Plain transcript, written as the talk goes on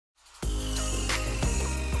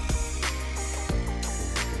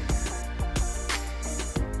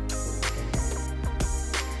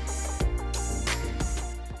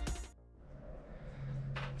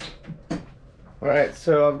Alright,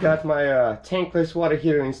 so I've got my tankless water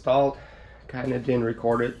heater installed. Kinda didn't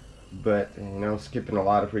record it, but you know, skipping a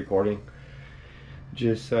lot of recording.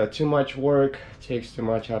 Just too much work, takes too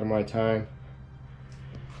much out of my time.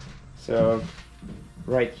 So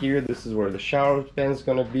right here, this is where the shower pan's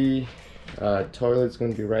gonna be. Toilet's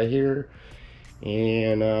gonna be right here,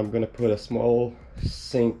 and I'm gonna put a small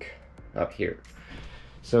sink up here.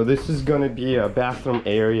 So this is gonna be a bathroom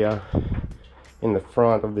area in the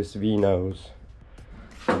front of this V-nose.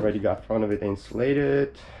 Already got front of it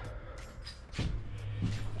insulated.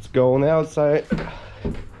 Let's go on the outside.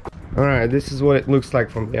 Alright, this is what it looks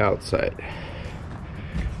like from the outside.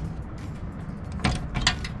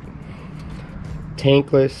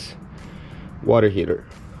 Tankless water heater.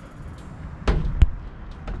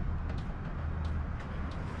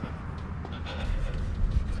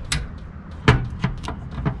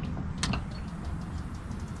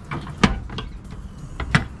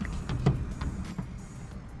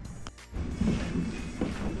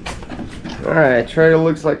 Alright, trailer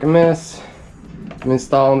looks like a mess. I'm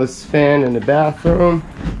installing this fan in the bathroom.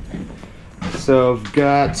 So I've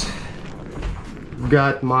got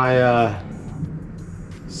my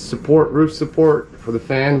roof support for the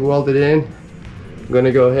fan welded in. I'm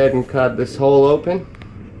gonna go ahead and cut this hole open.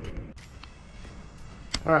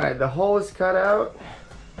 Alright, the hole is cut out.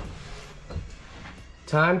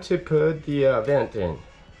 Time to put the vent in.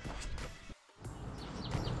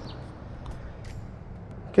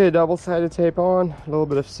 Okay, double-sided tape on, a little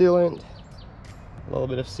bit of sealant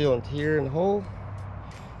here in the hole.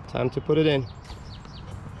 Time to put it in.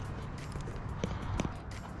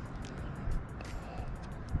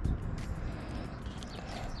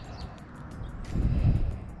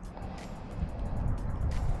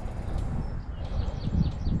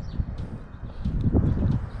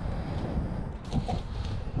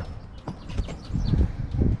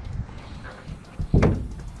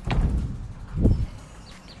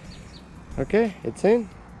 Okay, it's in.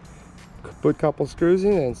 Put a couple screws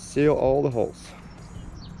in and seal all the holes.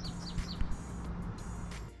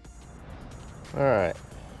 Alright,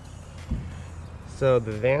 so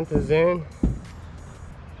the vent is in.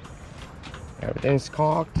 Everything's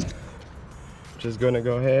caulked. Just gonna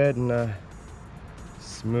go ahead and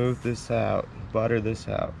smooth this out, butter this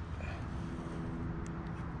out.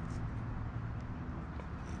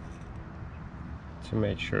 To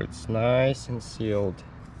make sure it's nice and sealed.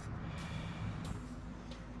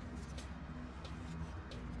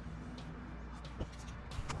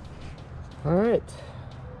 Alright,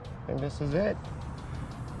 I think this is it.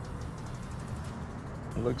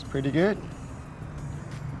 It looks pretty good.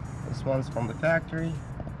 This one's from the factory.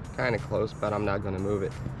 Kind of close, but I'm not going to move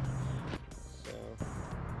it.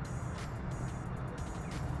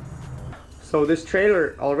 So this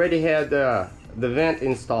trailer already had the vent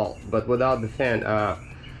installed, but without the fan.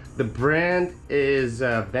 The brand is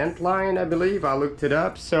Ventline, I believe. I looked it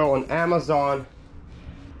up. So on Amazon,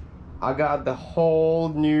 I got the whole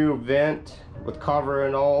new vent with cover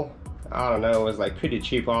and all. I don't know, it was like pretty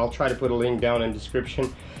cheap. I'll try to put a link down in the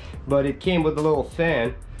description. But it came with a little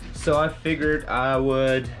fan, so I figured I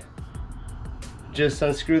would just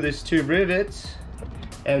unscrew these two rivets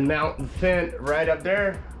and mount the fan right up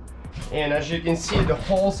there. And as you can see, the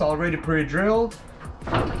hole's already pre-drilled.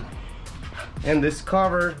 And this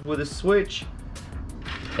cover with a switch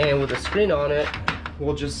and with a screen on it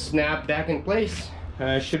will just snap back in place.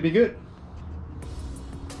 Should be good.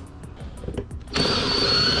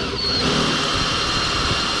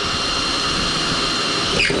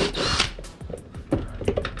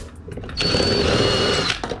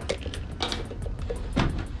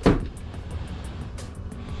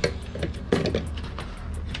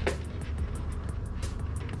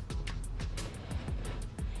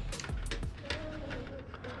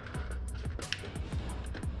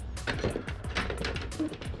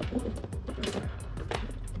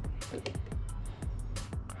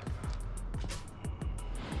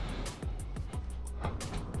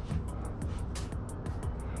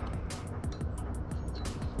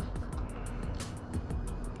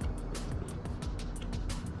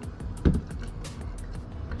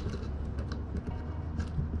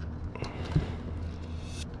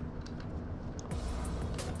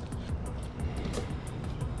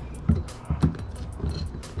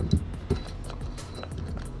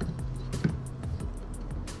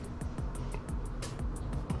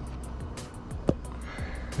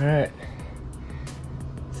 Alright,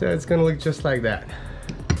 so it's gonna look just like that.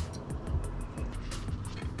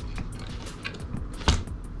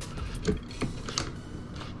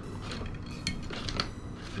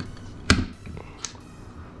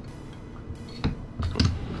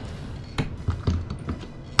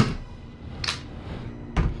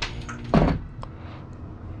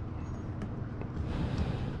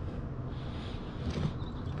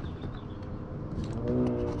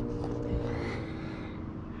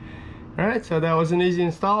 Alright, so that was an easy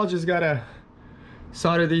install. Just gotta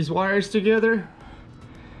solder these wires together.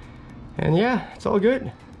 And yeah, it's all good.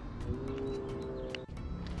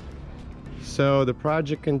 So the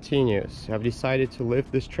project continues. I've decided to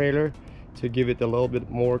lift this trailer to give it a little bit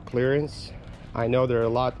more clearance. I know there are a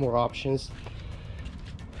lot more options,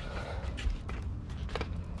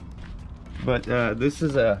 but this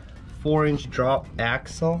is a 4-inch drop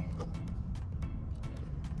axle,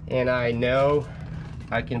 and I know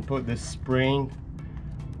I can put this spring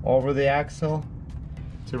over the axle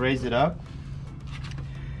to raise it up,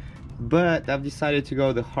 but I've decided to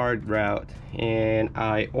go the hard route, and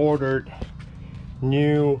I ordered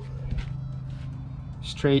new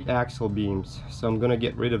straight axle beams. So I'm gonna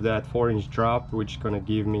get rid of that 4-inch drop, which is gonna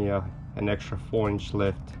give me an extra 4-inch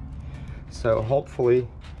lift. So hopefully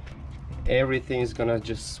everything is gonna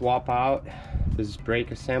just swap out, this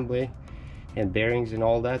brake assembly and bearings and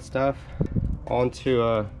all that stuff,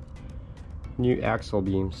 onto new axle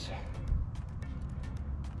beams.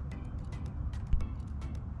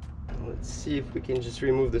 Let's see if we can just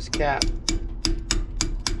remove this cap.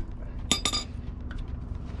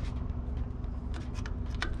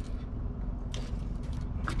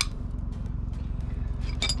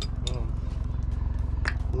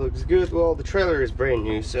 Looks good. Well, the trailer is brand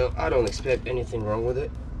new, so I don't expect anything wrong with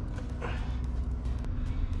it.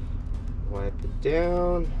 Wipe it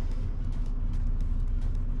down,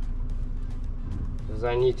 because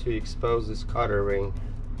I need to expose this cotter ring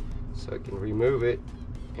so I can remove it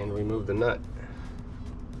and remove the nut.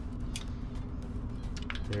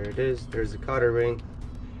 There it is. There's the cotter ring.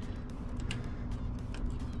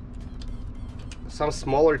 Some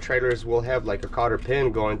smaller trailers will have like a cotter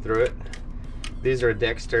pin going through it. These are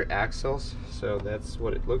Dexter axles, so that's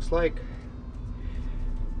what it looks like.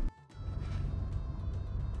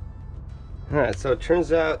 Alright, so it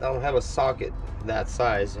turns out I don't have a socket that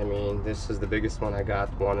size. I mean, this is the biggest one I got,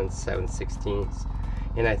 1 7/16,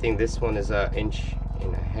 and I think this one is 1.5 inches.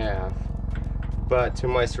 But to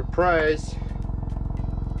my surprise,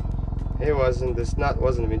 this nut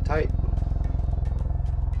wasn't even tight.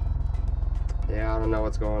 Yeah, I don't know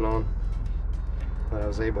what's going on, but I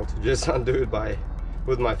was able to just undo it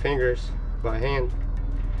with my fingers by hand.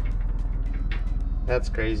 That's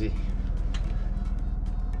crazy.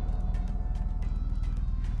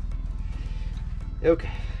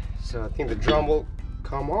 Okay, so I think the drum will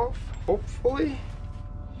come off, hopefully.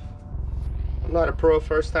 I'm not a pro,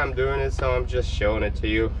 first time doing it, so I'm just showing it to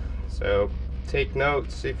you. So take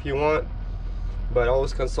notes if you want, but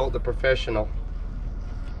always consult the professional.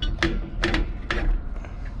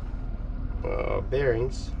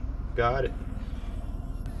 Bearings, got it.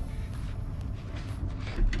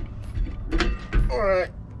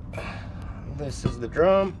 Alright, this is the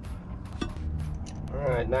drum.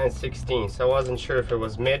 Alright, 9/16. I wasn't sure if it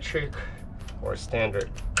was metric or standard.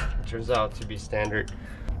 It turns out to be standard.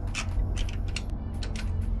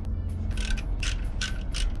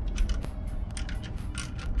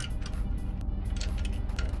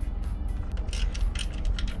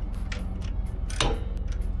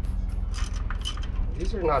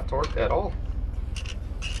 These are not torqued at all.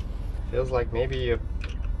 Feels like maybe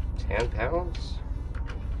 10 pounds.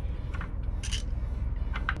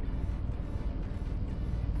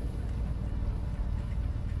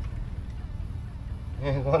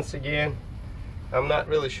 And once again, I'm not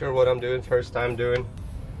really sure what I'm doing. First time doing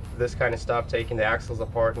this kind of stuff, taking the axles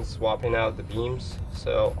apart and swapping out the beams.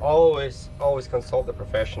 So always consult the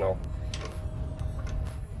professional.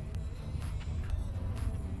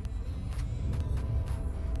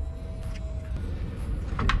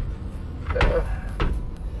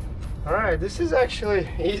 Alright, this is actually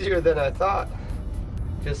easier than I thought.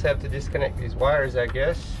 Just have to disconnect these wires, I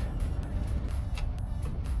guess.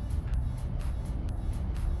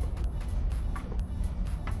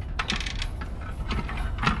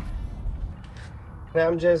 Now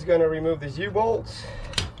I'm just going to remove these U-bolts.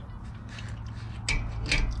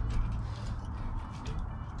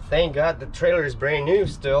 Thank God the trailer is brand new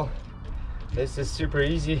still. This is super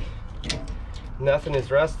easy. Nothing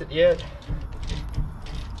is rusted yet.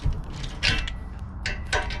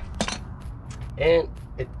 And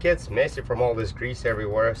it gets messy from all this grease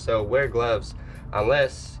everywhere, so wear gloves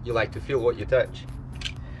unless you like to feel what you touch.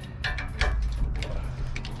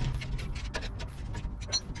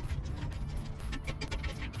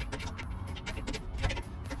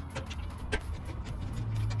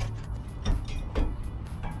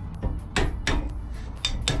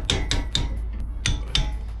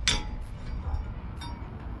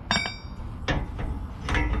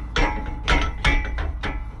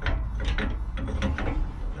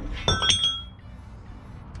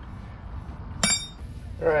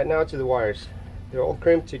 Alright, now to the wires. They're all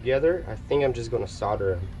crimped together. I think I'm just gonna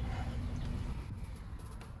solder them.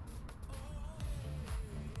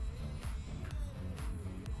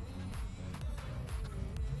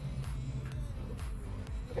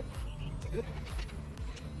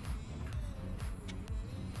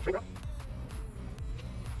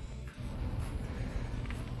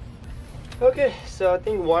 Okay, so I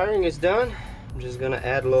think wiring is done. I'm just gonna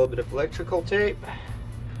add a little bit of electrical tape.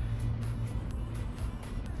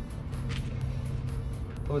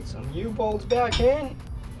 Put some U-bolts back in.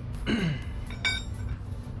 I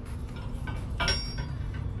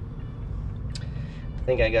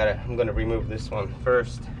think I'm gonna remove this one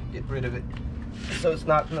first. Get rid of it so it's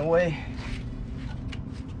not in the way.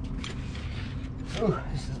 Ooh,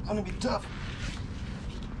 this is gonna be tough.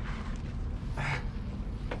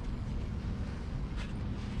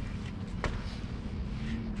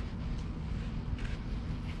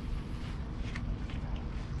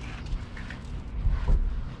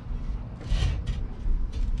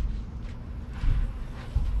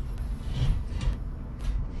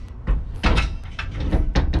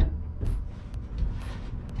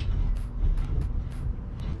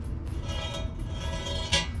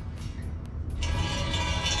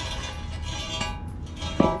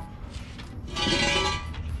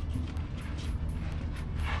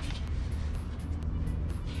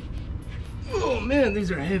 Oh man,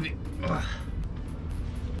 these are heavy. Ugh.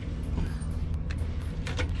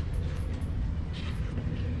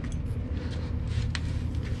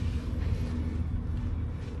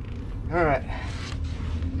 All right,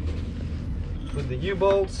 put the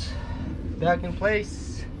U-bolts back in place.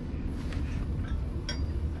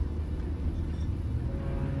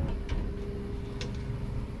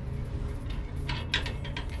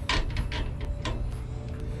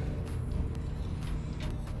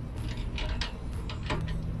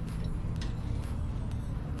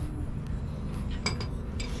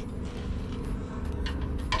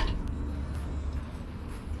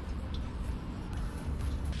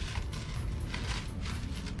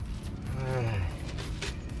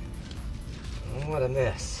 What a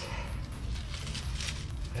mess.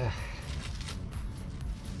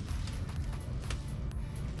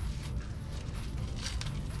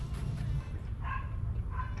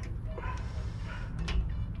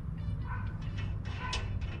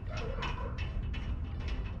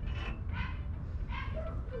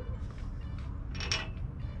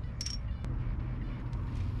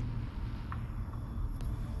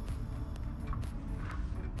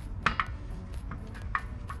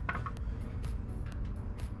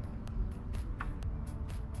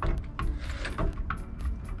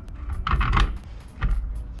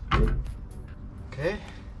 Okay.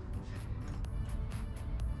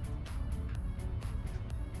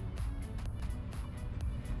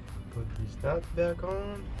 Put these nuts back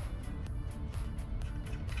on.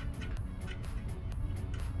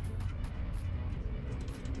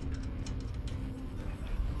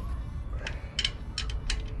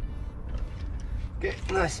 Okay,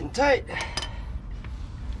 nice and tight.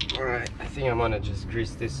 All right, I think I'm gonna just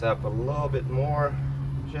grease this up a little bit more,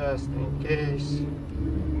 just in case.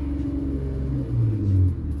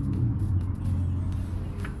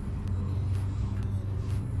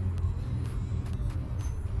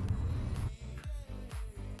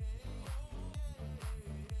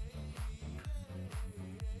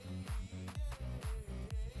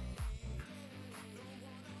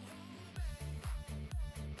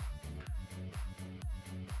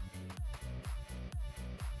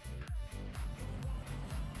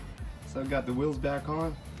 So I've got the wheels back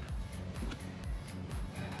on.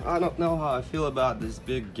 I don't know how I feel about this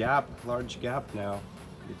big gap, large gap now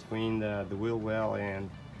between the wheel well and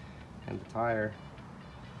the tire.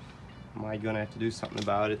 Am I gonna have to do something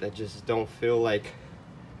about it? I just don't feel like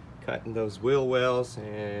cutting those wheel wells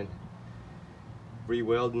and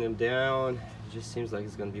re-welding them down. It just seems like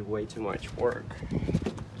it's gonna be way too much work.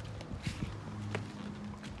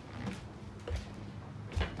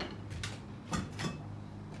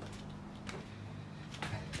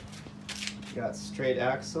 Got straight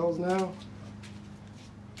axles now.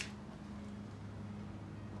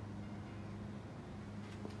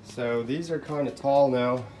 So these are kind of tall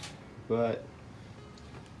now, but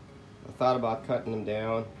I thought about cutting them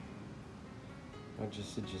down. It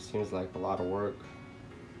just seems like a lot of work.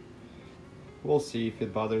 We'll see. If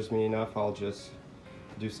it bothers me enough, I'll just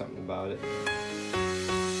do something about it.